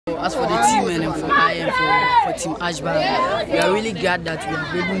As for the team and for I and for Team ASHBA, we are really glad that we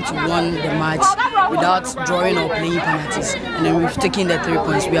have been able to win the match without drawing or playing penalties. And then we've taken the 3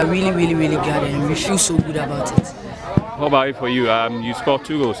 points. We are really glad and we feel so good about it. How about it for you? You scored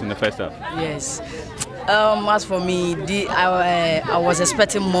 2 goals in the first half. Yes. As for me, I was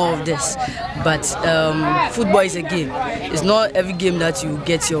expecting more of this, but football is a game. It's not every game that you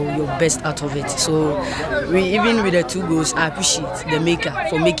get your best out of it. So even with the 2 goals, I appreciate the maker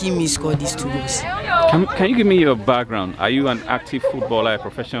for making me score these 2 goals. Can you give me your background? Are you an active footballer, a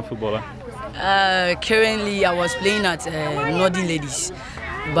professional footballer? Currently, I was playing at Northern Ladies,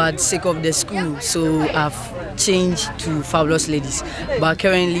 but sake of the school, so I've changed to Fabulous Ladies. But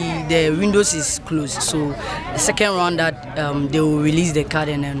currently the windows is closed, so the second round that they will release the card,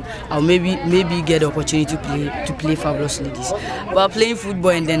 and then I'll maybe get the opportunity to play Fabulous Ladies. But playing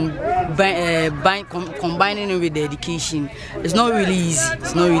football and then combining it with the education, it's not really easy.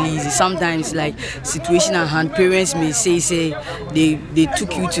 It's not really easy. Sometimes, like situation at hand, parents may say they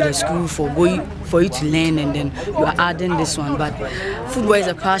took you to the school for you to learn, and then you are adding this one. But football is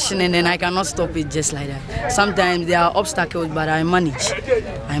a passion, and then I cannot stop it just like that. Sometimes there are obstacles, but I manage.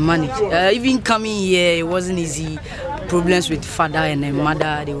 Even coming here, it wasn't easy. Problems with father and then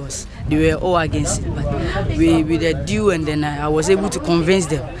mother, they were all against it. But with the due, and then I was able to convince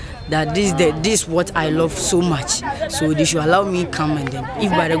them that this is what I love so much. So they should allow me come, and then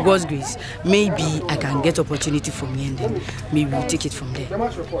if by the God's grace, maybe I can get opportunity from me, and then maybe we'll take it from there.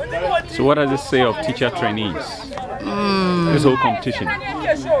 So what does it say of teacher trainees? This whole competition.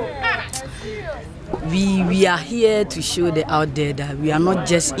 We are here to show the out there that we are not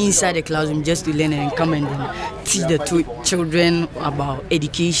just inside the classroom just to learn and come and teach the children about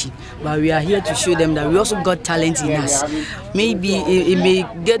education, but we are here to show them that we also got talent in us. Maybe it may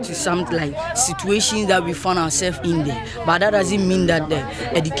get to some like situations that we found ourselves in there, but that doesn't mean that the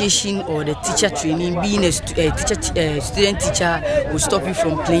education or the teacher training, being a student teacher, will stop you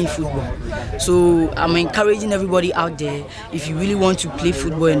from playing football. So I'm encouraging everybody out there, if you really want to play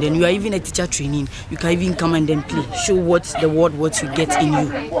football and then you are even a teacher training, you can even come and then play. Show the world what you get in you.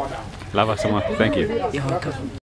 Love Asamoah, thank you. You're welcome.